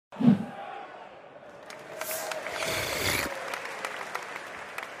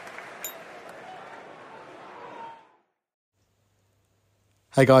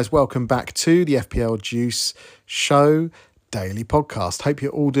Hey guys, welcome back to the FPL Juice Show daily podcast. Hope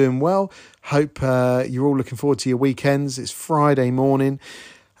you're all doing well. Hope you're all looking forward to your weekends. It's Friday morning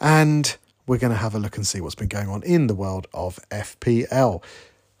and we're going to have a look and see what's been going on in the world of FPL.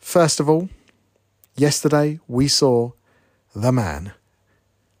 First of all, yesterday we saw the man,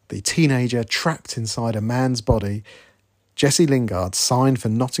 the teenager trapped inside a man's body, Jesse Lingard, signed for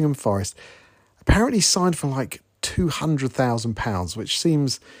Nottingham Forest. Apparently signed for like £200,000, which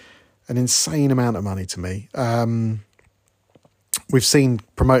seems an insane amount of money to me. We've seen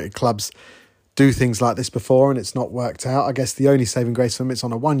promoted clubs do things like this before and it's not worked out. I guess the only saving grace for him, it's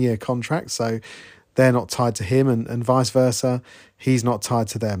on a 1-year contract, so they're not tied to him and vice versa. He's not tied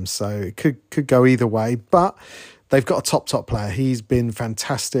to them, so it could go either way. But they've got a top player. He's been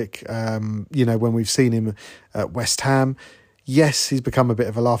fantastic. When we've seen him at West Ham. Yes, he's become a bit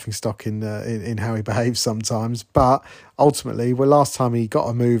of a laughingstock in how he behaves sometimes, but ultimately, last time he got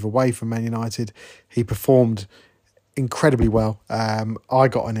a move away from Man United, he performed incredibly well. I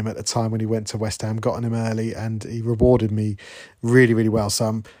got on him at the time when he went to West Ham, got on him early, and he rewarded me really, really well. So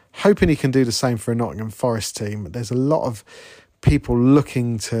I'm hoping he can do the same for a Nottingham Forest team. There's a lot of people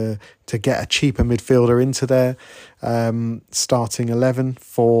looking to get a cheaper midfielder into their starting 11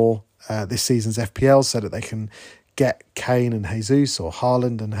 for this season's FPL so that they can get Kane and Jesus or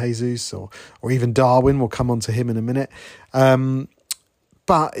Haaland and Jesus or even Darwin. We'll come on to him in a minute.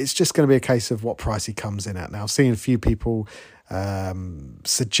 But it's just going to be a case of what price he comes in at. Now, I've seen a few people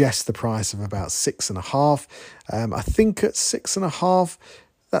suggest the price of about 6.5. I think at 6.5,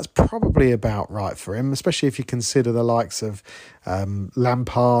 that's probably about right for him, especially if you consider the likes of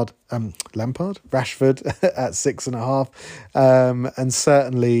Rashford at 6.5. And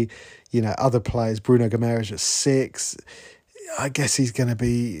certainly, other players, Bruno Guimaraes at 6. I guess he's going to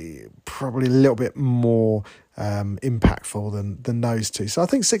be probably a little bit more impactful than those two. So I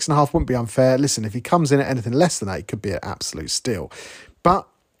think 6.5 wouldn't be unfair. Listen, if he comes in at anything less than that, it could be an absolute steal. But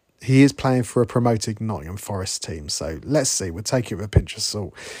he is playing for a promoted Nottingham Forest team. So let's see. We'll take it with a pinch of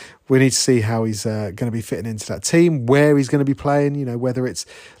salt. We need to see how he's going to be fitting into that team, where he's going to be playing, whether it's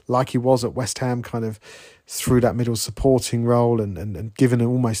like he was at West Ham, kind of through that middle supporting role and given him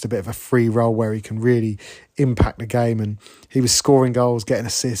almost a bit of a free role where he can really impact the game. And he was scoring goals, getting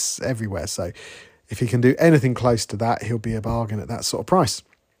assists everywhere. So if he can do anything close to that, he'll be a bargain at that sort of price.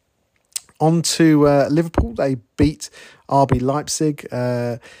 On to Liverpool. They beat RB Leipzig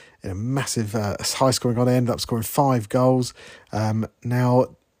in a massive high-scoring goal. They ended up scoring 5 goals.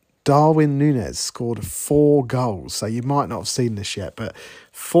 Now, Darwin Núñez scored 4 goals. So you might not have seen this yet, but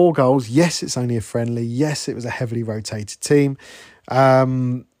 4 goals. Yes, it's only a friendly. Yes, it was a heavily rotated team.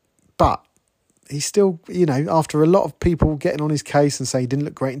 But he's still, after a lot of people getting on his case and say he didn't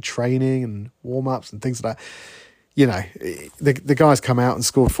look great in training and warm-ups and things like that, the guy's come out and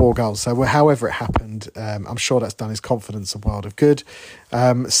scored 4 goals. So however it happened, I'm sure that's done his confidence a world of good.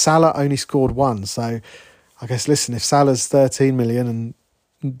 Salah only scored 1. So I guess, listen, if Salah's 13 million and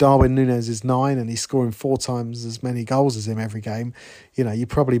Darwin Núñez is 9 and he's scoring 4 times as many goals as him every game, you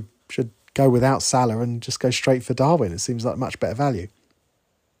probably should go without Salah and just go straight for Darwin. It seems like much better value.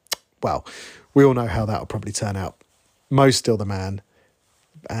 Well, we all know how that'll probably turn out. Mo's still the man.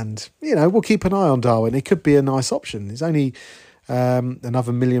 And, we'll keep an eye on Darwin. It could be a nice option. He's only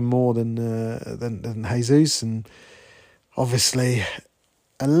another million more than Jesus. And obviously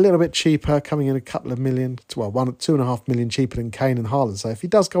a little bit cheaper, coming in a couple of million, 2.5 million cheaper than Kane and Haaland. So if he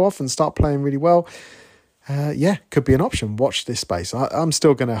does go off and start playing really well, could be an option. Watch this space. I'm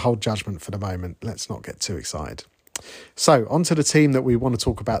still going to hold judgment for the moment. Let's not get too excited. So, on to the team that we want to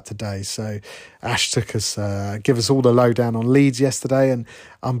talk about today. So, Ash took us, give us all the lowdown on Leeds yesterday, and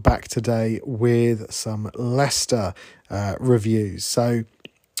I'm back today with some Leicester reviews. So,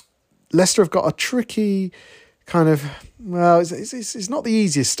 Leicester have got a tricky kind of, it's not the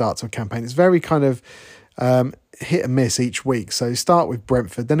easiest start to a campaign. It's very kind of hit and miss each week. So, start with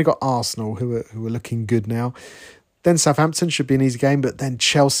Brentford, then they've got Arsenal, who are looking good now. Then Southampton should be an easy game, but then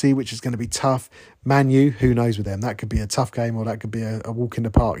Chelsea, which is going to be tough. Man U, who knows with them? That could be a tough game or that could be a walk in the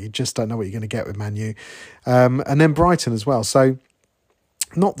park. You just don't know what you're going to get with Man U. And then Brighton as well. So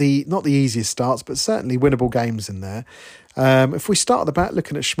not the easiest starts, but certainly winnable games in there. If we start at the back,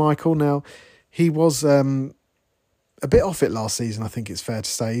 looking at Schmeichel now, he was a bit off it last season, I think it's fair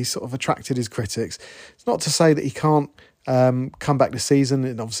to say. He sort of attracted his critics. It's not to say that he can't come back this season,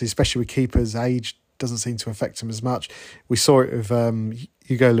 and obviously, especially with keepers, age doesn't seem to affect him as much. We saw it with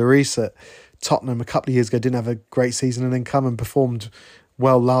Hugo Lloris at Tottenham a couple of years ago, didn't have a great season and then come and performed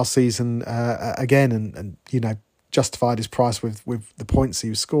well last season again and justified his price with the points he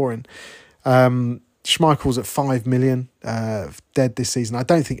was scoring. Schmeichel's at 5 million, dead this season. I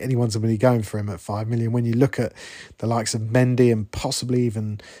don't think anyone's going to be going for him at 5 million. When you look at the likes of Mendy and possibly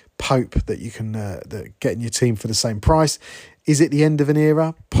even Pope that you can that get in your team for the same price, is it the end of an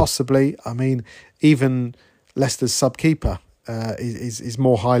era? Possibly. I mean, even Leicester's sub-keeper is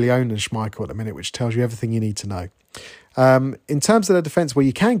more highly owned than Schmeichel at the minute, which tells you everything you need to know. In terms of the defence, where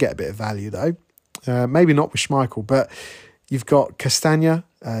you can get a bit of value though, maybe not with Schmeichel, but you've got Castagna,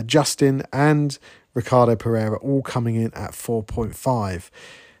 Justin and Ricardo Pereira all coming in at 4.5.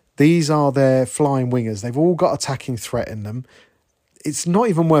 These are their flying wingers. They've all got attacking threat in them. It's not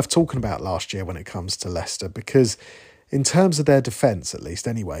even worth talking about last year when it comes to Leicester, because in terms of their defence, at least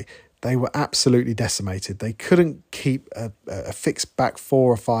anyway, they were absolutely decimated. They couldn't keep a fixed back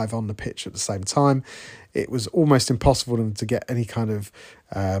 4 or 5 on the pitch at the same time. It was almost impossible for them to get any kind of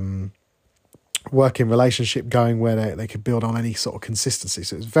working relationship going where they could build on any sort of consistency.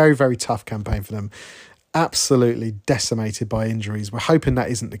 So it was a very, very tough campaign for them. Absolutely decimated by injuries. We're hoping that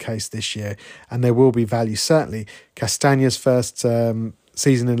isn't the case this year, and there will be value. Certainly, Castagna's first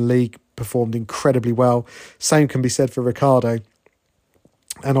season in the league performed incredibly well. Same can be said for Ricardo.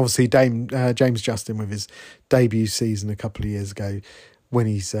 And obviously James Justin with his debut season a couple of years ago, when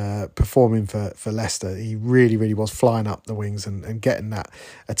he's performing for Leicester, he really, really was flying up the wings and getting that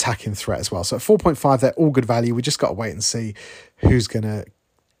attacking threat as well. So at 4.5, they're all good value. We just got to wait and see who's going to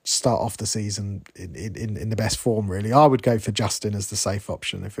start off the season in the best form, really. I would go for Justin as the safe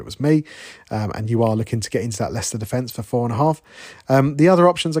option if it was me, and you are looking to get into that Leicester defence for 4.5. The other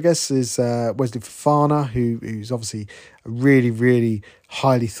options, I guess, is Wesley Fofana, who's obviously a really, really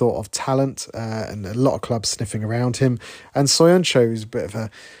highly thought of talent, and a lot of clubs sniffing around him. And Soyuncu, who's a bit of a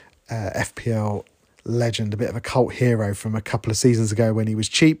FPL legend, a bit of a cult hero from a couple of seasons ago when he was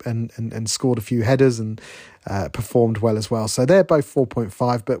cheap and scored a few headers and performed well as well. So they're both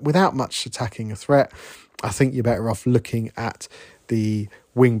 4.5, but without much attacking a threat. I think you're better off looking at the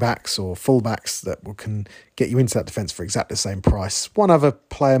wing backs or full backs that can get you into that defence for exactly the same price. One other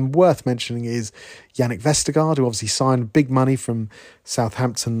player worth mentioning is Yannick Vestergaard, who obviously signed big money from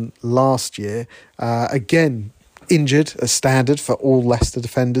Southampton last year. Again, injured as standard for all Leicester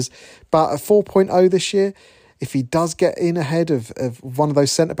defenders, but at 4.0 this year, if he does get in ahead of one of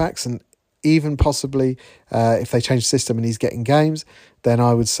those centre-backs, and even possibly if they change the system and he's getting games, then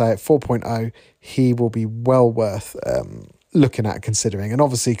I would say at 4.0 he will be well worth looking at, considering. And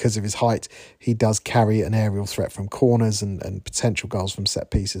obviously because of his height, he does carry an aerial threat from corners and potential goals from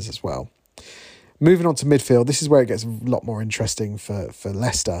set pieces as well. Moving on to midfield, this is where it gets a lot more interesting for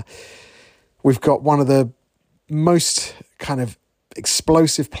Leicester. We've got one of the most kind of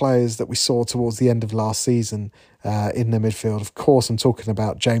explosive players that we saw towards the end of last season in the midfield. Of course, I'm talking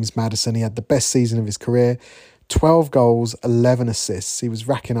about James Maddison. He had the best season of his career, 12 goals, 11 assists. He was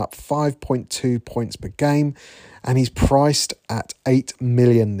racking up 5.2 points per game, and he's priced at 8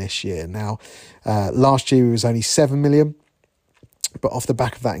 million this year. Now, last year he was only 7 million, but off the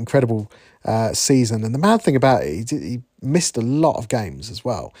back of that incredible season. And the mad thing about it, he missed a lot of games as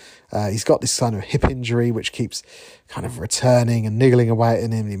well. He's got this kind of hip injury which keeps kind of returning and niggling away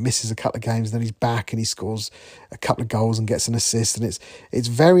at him. He misses a couple of games, then he's back and he scores a couple of goals and gets an assist, and it's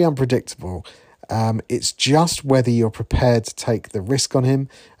very unpredictable. It's just whether you're prepared to take the risk on him,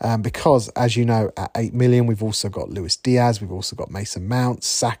 because, as you know, at 8 million, we've also got Luis Diaz, we've also got Mason Mount,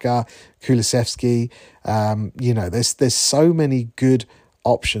 Saka, Kulusevski. There's so many good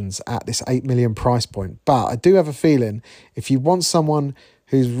options at this 8 million price point. But I do have a feeling if you want someone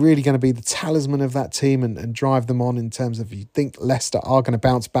who's really going to be the talisman of that team and drive them on, in terms of, you think Leicester are going to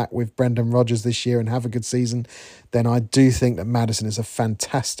bounce back with Brendan Rodgers this year and have a good season, then I do think that Maddison is a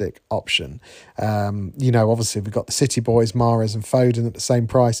fantastic option. Obviously we've got the City boys, Mahrez and Foden at the same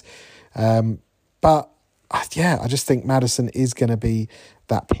price. I just think Maddison is going to be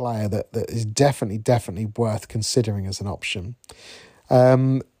that player that is definitely worth considering as an option.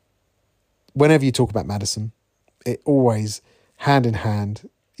 Whenever you talk about Maddison, it always, hand in hand,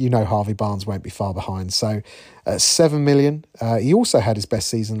 Harvey Barnes won't be far behind. So at 7 million, he also had his best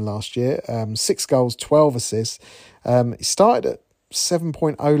season last year, 6 goals, 12 assists. He started at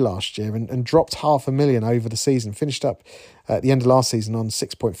 7.0 last year and dropped 500,000 over the season, finished up at the end of last season on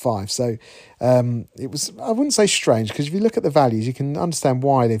 6.5. So it was, I wouldn't say strange, because if you look at the values, you can understand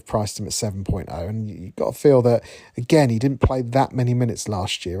why they've priced him at 7.0. And you've got to feel that, again, he didn't play that many minutes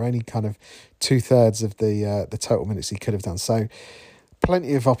last year, only kind of 2/3 of the total minutes he could have done. So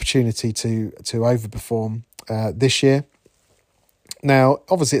plenty of opportunity to overperform this year. Now,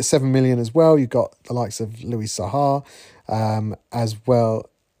 obviously at 7 million as well, you've got the likes of Louis Saha, as well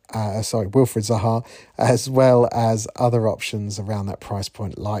Wilfried Zaha, as well as other options around that price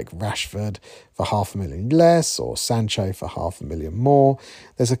point like Rashford for $500,000 less or Sancho for $500,000 more.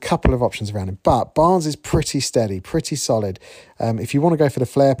 There's a couple of options around him, but Barnes is pretty steady, pretty solid. If you want to go for the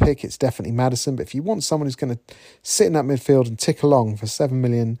flair pick, it's definitely Maddison, but if you want someone who's going to sit in that midfield and tick along for £7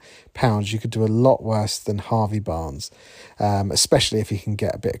 million, you could do a lot worse than Harvey Barnes, especially if you can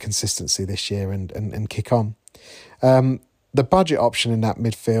get a bit of consistency this year and kick on. The budget option in that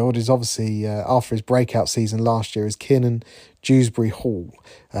midfield is obviously, after his breakout season last year, is Kiernan Dewsbury-Hall,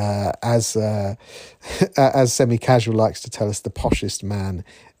 as Semi-Casual likes to tell us, the poshest man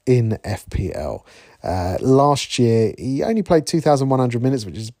in FPL. Last year, he only played 2,100 minutes,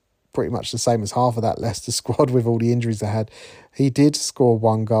 which is pretty much the same as half of that Leicester squad with all the injuries they had. He did score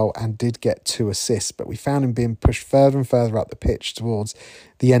 1 goal and did get 2 assists, but we found him being pushed further and further up the pitch towards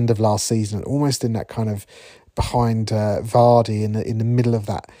the end of last season, almost in that kind of behind Vardy in the middle of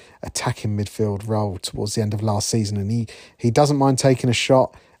that attacking midfield role towards the end of last season. And he doesn't mind taking a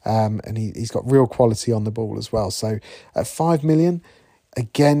shot, and he's got real quality on the ball as well. So at $5 million,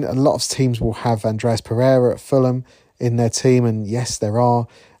 again, a lot of teams will have Andreas Pereira at Fulham in their team, and yes, there are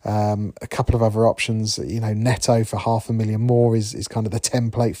a couple of other options. Neto for $500,000 more is kind of the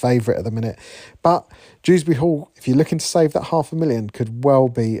template favourite at the minute. But Dewsbury Hall, if you're looking to save that $500,000, could well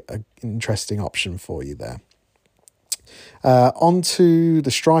be an interesting option for you there. On to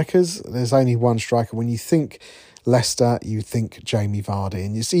the strikers. There's only one striker. When you think Leicester, you think Jamie Vardy,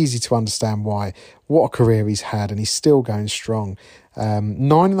 and it's easy to understand why. What a career he's had, and he's still going strong.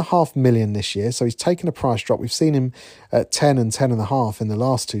 $9.5 million this year, so he's taken a price drop. We've seen him at 10 and 10.5 in the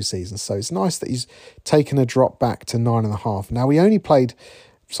last 2 seasons, so it's nice that he's taken a drop back to 9.5. Now, he only played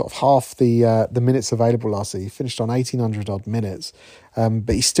sort of half the minutes available last season. He finished on 1,800 odd minutes,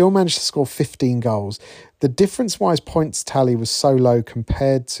 but he still managed to score 15 goals. The difference-wise points tally was so low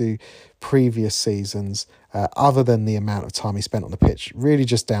compared to previous seasons, other than the amount of time he spent on the pitch, really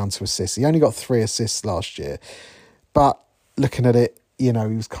just down to assists. He only got 3 assists last year, but looking at it, he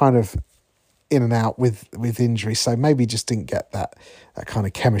was kind of in and out with injury, so maybe just didn't get that kind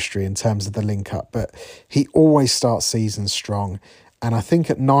of chemistry in terms of the link-up, but he always starts seasons strong. And I think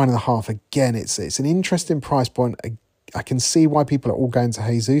at 9.5, again, it's an interesting price point. I can see why people are all going to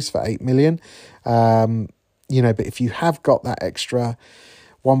Jesus for $8 million. But if you have got that extra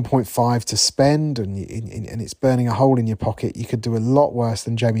 1.5 to spend and it's burning a hole in your pocket, you could do a lot worse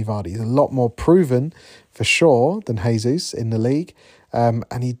than Jamie Vardy. He's a lot more proven, for sure, than Jesus in the league.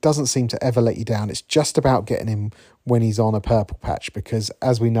 And he doesn't seem to ever let you down. It's just about getting him when he's on a purple patch, because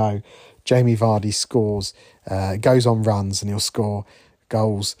as we know, Jamie Vardy scores, goes on runs, and he'll score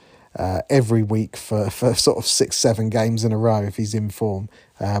goals every week for sort of 6-7 games in a row if he's in form,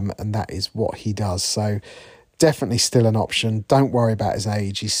 and that is what he does. So definitely still an option. Don't worry about his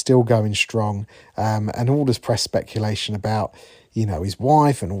age. He's still going strong, and all this press speculation about his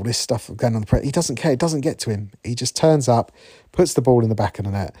wife and all this stuff going on the press, he doesn't care. It doesn't get to him. He just turns up, puts the ball in the back of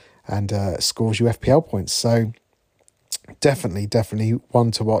the net, and scores you FPL points. So definitely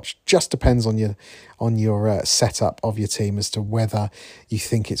one to watch. Just depends on your setup of your team as to whether you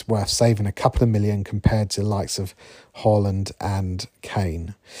think it's worth saving a couple of million compared to the likes of Haaland and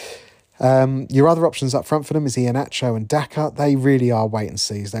Kane. Your other options up front for them is Iheanacho and Daka. They really are wait and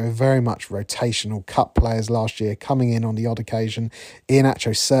sees. They were very much rotational cup players last year, coming in on the odd occasion.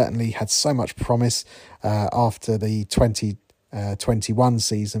 Iheanacho certainly had so much promise after the 2021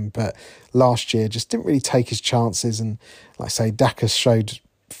 season, but last year just didn't really take his chances. And like I say, Daka showed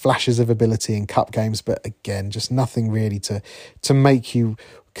flashes of ability in cup games, but again, just nothing really to make you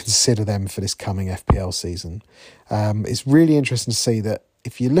consider them for this coming FPL season. It's really interesting to see that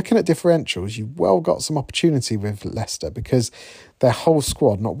if you're looking at differentials, you've well got some opportunity with Leicester, because their whole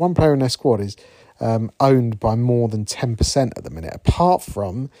squad, not one player in their squad, is owned by more than 10% at the minute, apart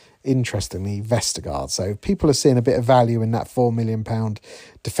from, interestingly, Vestergaard. So people are seeing a bit of value in that £4 million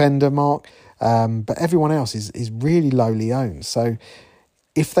defender mark, but everyone else is really lowly owned. So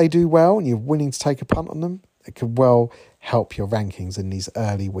if they do well and you're willing to take a punt on them, it could well help your rankings in these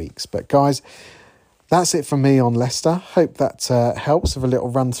early weeks. But guys, that's it from me on Leicester. Hope that helps with a little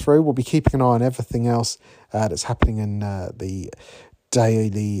run through. We'll be keeping an eye on everything else that's happening in the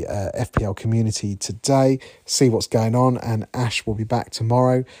daily FPL community today, see what's going on, and Ash will be back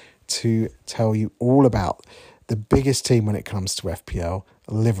tomorrow to tell you all about the biggest team when it comes to FPL,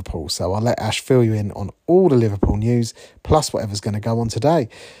 Liverpool. So I'll let Ash fill you in on all the Liverpool news, plus whatever's going to go on today.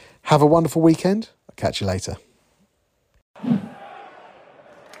 Have a wonderful weekend. I'll catch you later.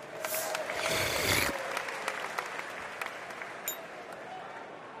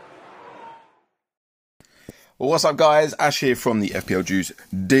 Well, what's up, guys? Ash here from the FPL Juice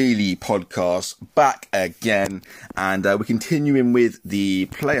Daily Podcast, back again, and we're continuing with the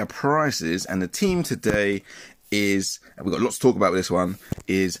player prices, and the team today is, and we've got lots to talk about with this one,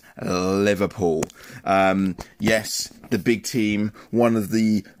 is Liverpool. Yes, the big team, one of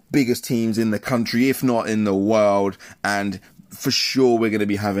the biggest teams in the country, if not in the world, and for sure we're going to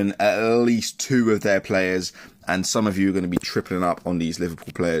be having at least two of their players, and some of you are going to be tripling up on these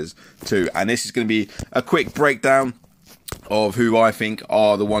Liverpool players too. And this is going to be a quick breakdown of who I think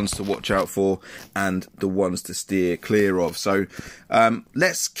are the ones to watch out for and the ones to steer clear of. So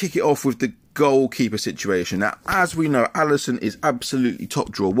let's kick it off with the goalkeeper situation. Now, as we know, Alisson is absolutely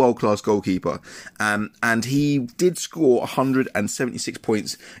top drawer, world-class goalkeeper, and he did score 176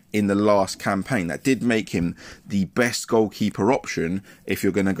 points in the last campaign. That did make him the best goalkeeper option if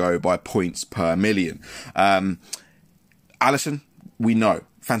you're going to go by points per million. Alisson, we know,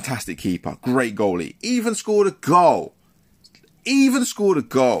 fantastic keeper, great goalie, even scored a goal.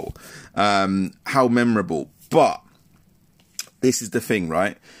 How memorable. But this is the thing,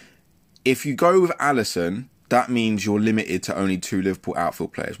 right? If you go with Alisson, that means you're limited to only two Liverpool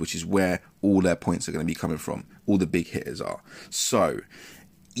outfield players, which is where all their points are going to be coming from. All the big hitters are. So,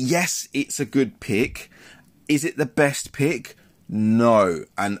 yes, it's a good pick. Is it the best pick? No.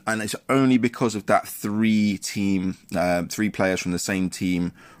 And it's only because of that three players from the same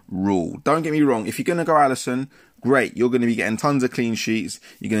team rule. Don't get me wrong. If you're going to go Alisson, great. You're going to be getting tons of clean sheets.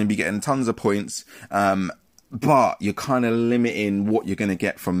 You're going to be getting tons of points. But you're kind of limiting what you're going to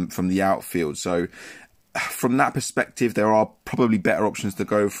get from the outfield. So from that perspective, there are probably better options to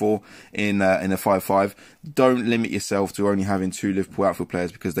go for in a 5-5. Don't limit yourself to only having two Liverpool outfield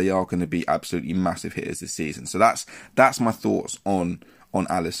players, because they are going to be absolutely massive hitters this season. So that's my thoughts on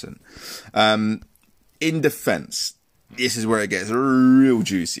Alisson. In defence, this is where it gets real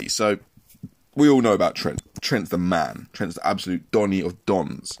juicy. So we all know about Trent. Trent's the man. Trent's the absolute Donny of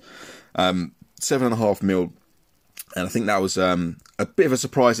Dons. 7.5 mil. And I think that was a bit of a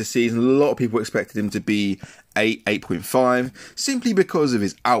surprise this season. A lot of people expected him to be 8.5, simply because of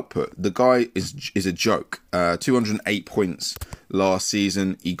his output. The guy is a joke. 208 points last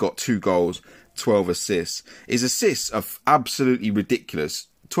season. He got 2 goals, 12 assists. His assists are absolutely ridiculous.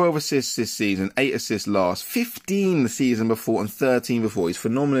 12 assists this season, 8 assists last, 15 the season before, and 13 before. He's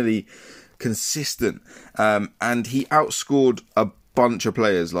phenomenally consistent. And he outscored a bunch of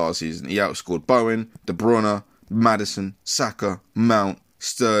players last season. He outscored Bowen, De Bruyne, Maddison, Saka, Mount,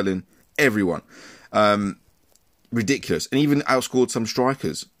 Sterling, everyone. Ridiculous. And even outscored some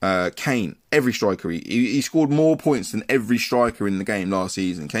strikers. Kane, every striker. He scored more points than every striker in the game last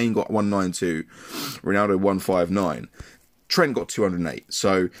season. Kane got 192, Ronaldo 159. Trent got 208.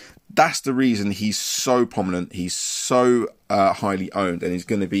 So that's the reason he's so prominent. He's so highly owned, and he's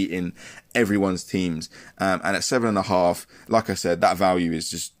going to be in everyone's teams. And at 7.5, like I said, that value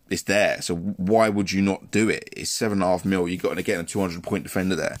is just, it's there. So why would you not do it? It's 7.5 mil. You've got to get a 200-point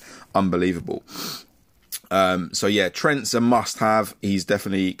defender there. Unbelievable. So yeah, Trent's a must-have. He's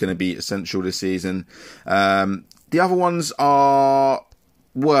definitely going to be essential this season. The other ones are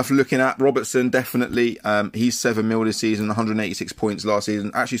worth looking at. Robertson, definitely. He's 7 mil this season, 186 points last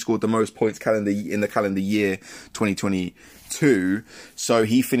season. Actually scored the most points in the calendar year 2022. So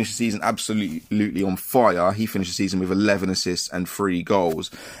he finished the season absolutely on fire. He finished the season with 11 assists and 3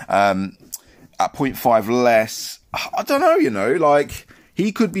 goals. At 0.5 less, I don't know, like,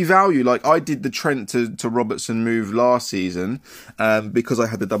 he could be value. Like, I did the Trent to Robertson move last season because I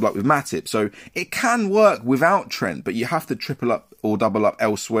had the double up with Matip. So it can work without Trent, but you have to triple up or double up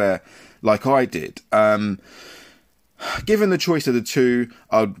elsewhere like I did. Given the choice of the two,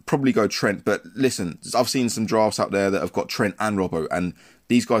 I'd probably go Trent. But listen, I've seen some drafts out there that have got Trent and Robbo, and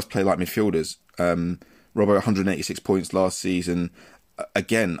these guys play like midfielders. Robbo 186 points last season.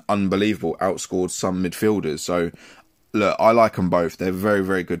 Again, unbelievable. Outscored some midfielders. So look, I like them both. They're very,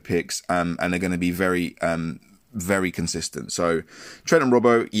 very good picks, and they're going to be very, very consistent. So Trent and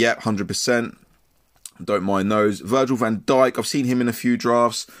Robbo, yep, 100%. Don't mind those. Virgil van Dijk, I've seen him in a few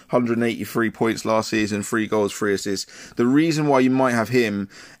drafts. 183 points last season, 3 goals, 3 assists. The reason why you might have him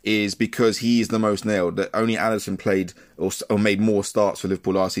is because he is the most nailed. That only Alisson played or made more starts for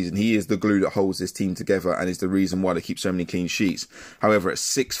Liverpool last season. He is the glue that holds this team together and is the reason why they keep so many clean sheets. However, at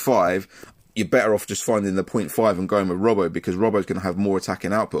 6'5", you're better off just finding the 0.5 and going with Robbo, because Robbo's going to have more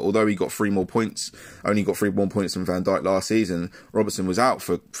attacking output. Although he got 3 more points, only got 3 more points than Van Dijk last season, Robertson was out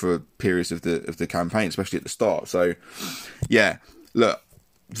for periods of the campaign, especially at the start. So, yeah, look,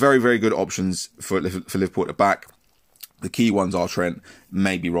 very, very good options for Liverpool at the back. The key ones are Trent,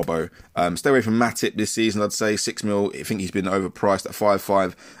 maybe Robbo. Stay away from Matip this season, I'd say. 6 mil, I think he's been overpriced at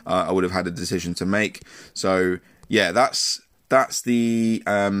 5.5. I would have had a decision to make. So, yeah, that's the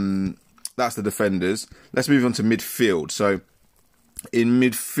defenders. Let's move on to midfield. So, in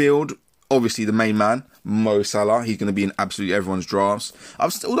midfield, obviously the main man, Mo Salah. He's going to be in absolutely everyone's drafts.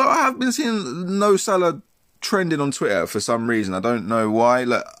 Although I have been seeing No Salah trending on Twitter for some reason. I don't know why.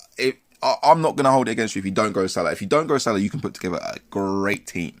 Look, I'm not going to hold it against you if you don't go Salah. If you don't go Salah, you can put together a great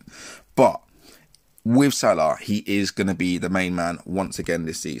team. But with Salah, he is going to be the main man once again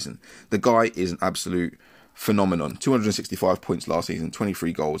this season. The guy is an absolute phenomenon. 265 points last season,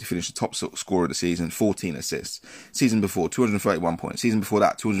 23 goals. He finished the top scorer of the season, 14 assists. Season before, 231 points. Season before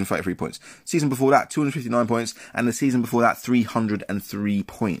that, 233 points. Season before that, 259 points. And the season before that, 303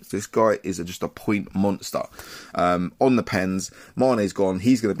 points. This guy is just a point monster. On the pens, Mane's gone.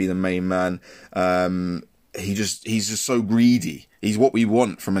 He's going to be the main man. He's just so greedy. He's what we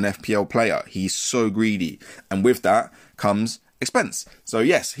want from an FPL player. He's so greedy. And with that comes expense. So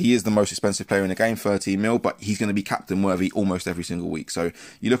yes, he is the most expensive player in the game, 13 mil, but he's going to be captain worthy almost every single week. So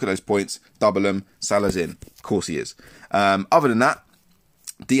you look at those points, double them, Salah's in. Of course he is. Other than that,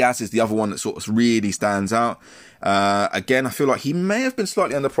 Diaz is the other one that sort of really stands out. Again, I feel like he may have been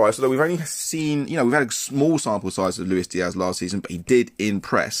slightly underpriced, although we've only seen, we've had a small sample size of Luis Diaz last season, but he did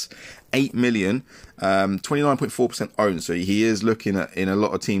impress. 8 million, 29.4% owned, so he is looking at in a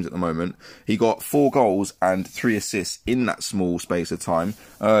lot of teams at the moment. He got 4 goals and 3 assists in that small space of time.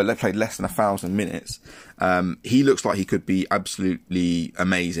 They played less than 1,000 minutes. He looks like he could be absolutely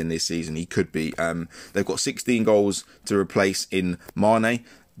amazing this season. He could be. They've got 16 goals to replace in Mane.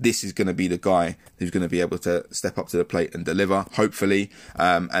 This is going to be the guy who's going to be able to step up to the plate and deliver, hopefully.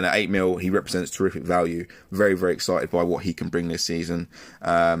 And at 8 mil, he represents terrific value. Very, very excited by what he can bring this season.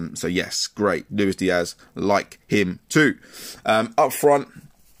 So yes, great. Luis Diaz, like him too. Up front,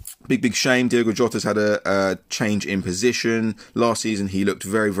 big shame. Diogo Jota's had a change in position. Last season, he looked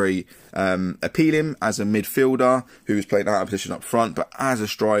very, very appealing as a midfielder who was playing out of position up front. But as a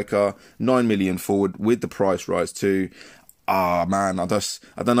striker, 9 million forward with the price rise too. Man, I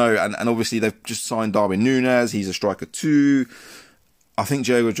don't know. And obviously they've just signed Darwin Núñez. He's a striker too. I think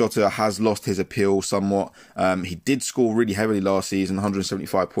Diogo Jota has lost his appeal somewhat. He did score really heavily last season,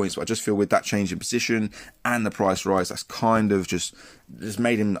 175 points. But I just feel with that change in position and the price rise, that's kind of just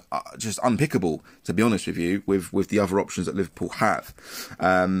made him just unpickable, to be honest with you, with the other options that Liverpool have.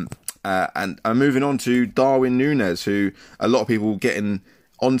 And I'm moving on to Darwin Núñez, who a lot of people getting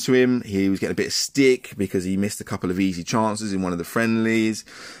onto him. He was getting a bit of stick because he missed a couple of easy chances in one of the friendlies.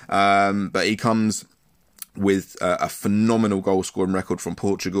 But he comes with a phenomenal goal scoring record from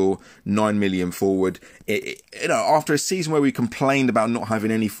Portugal, 9 million forward. After a season where we complained about not having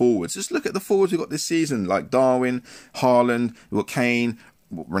any forwards, just look at the forwards we got this season, like Darwin, Haaland, we've got Kane,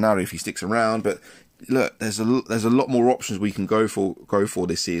 Ronaldo if he sticks around, but look, there's a lot more options we can go for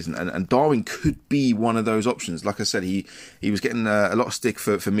this season, and Darwin could be one of those options. Like I said, he was getting a lot of stick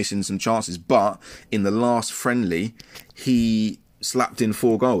for missing some chances, but in the last friendly, he slapped in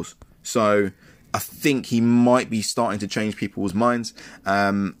 4 goals. So I think he might be starting to change people's minds,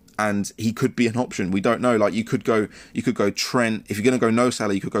 and he could be an option. We don't know. Like you could go Trent. If you're going to go no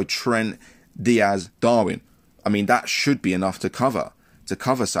Salah, you could go Trent, Diaz, Darwin. I mean, that should be enough to cover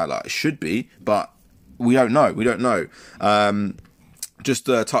Salah. It should be, but we don't know. Just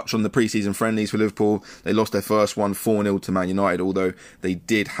to touch on the pre-season friendlies for Liverpool. They lost their first one 4-0 to Man United, although they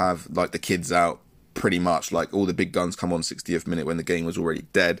did have like the kids out pretty much. Like all the big guns come on 60th minute when the game was already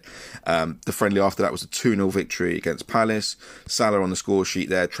dead. The friendly after that was a 2-0 victory against Palace. Salah on the score sheet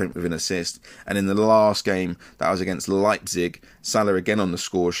there, Trent with an assist. And in the last game, that was against Leipzig, Salah again on the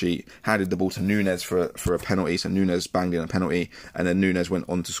score sheet, handed the ball to Núñez for a penalty. So Núñez banged in a penalty, and then Núñez went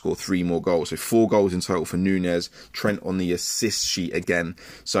on to score 3 more goals. So 4 goals in total for Núñez. Trent on the assist sheet again.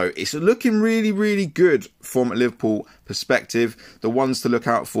 So it's looking really, really good from a Liverpool perspective. The ones to look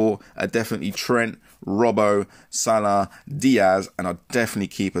out for are definitely Trent, Robbo, Salah, Diaz, and I'll definitely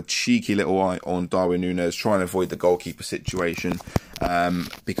keep a cheeky little eye on Darwin Núñez, trying to avoid the goalkeeper situation,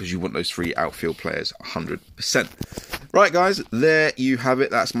 because you want those 3 outfield players 100%. Right, guys, there you have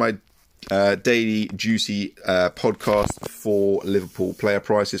it. That's my daily juicy podcast for Liverpool player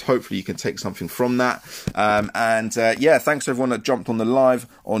prices. Hopefully you can take something from that. Yeah, thanks to everyone that jumped on the live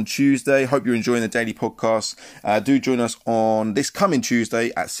on Tuesday. Hope you're enjoying the daily podcast. Do join us on this coming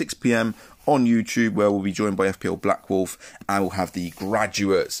Tuesday at 6 p.m. on YouTube, where we'll be joined by FPL Black Wolf, and we'll have the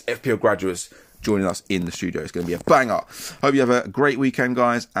FPL graduates joining us in the studio. It's going to be a banger. Hope you have a great weekend,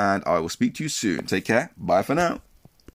 guys, and I will speak to you soon. Take care. Bye for now.